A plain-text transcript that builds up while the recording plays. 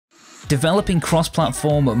Developing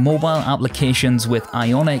cross-platform mobile applications with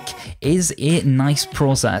Ionic is a nice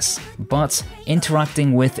process, but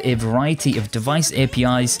interacting with a variety of device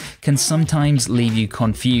APIs can sometimes leave you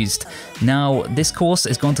confused. Now, this course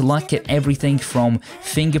is going to look at everything from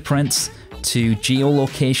fingerprints to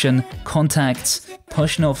geolocation, contacts,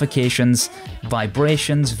 push notifications,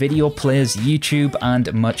 vibrations, video players, YouTube,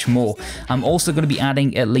 and much more. I'm also going to be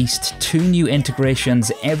adding at least 2 new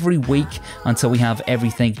integrations every week until we have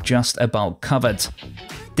everything just about covered.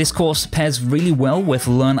 This course pairs really well with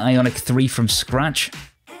Learn Ionic 3 from scratch.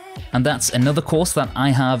 And that's another course that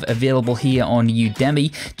I have available here on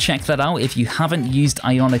Udemy. Check that out if you haven't used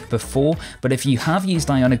Ionic before, but if you have used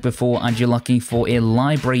Ionic before and you're looking for a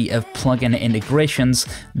library of plugin integrations,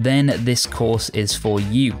 then this course is for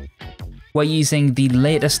you. We're using the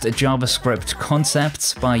latest JavaScript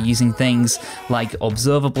concepts by using things like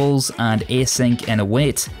observables and async and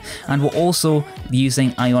await, and we're also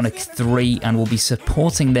using Ionic 3 and we'll be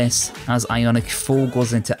supporting this as Ionic 4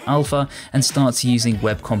 goes into alpha and starts using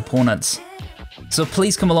web components. So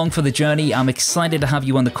please come along for the journey. I'm excited to have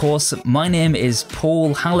you on the course. My name is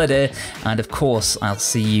Paul Halliday, and of course I'll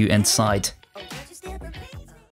see you inside.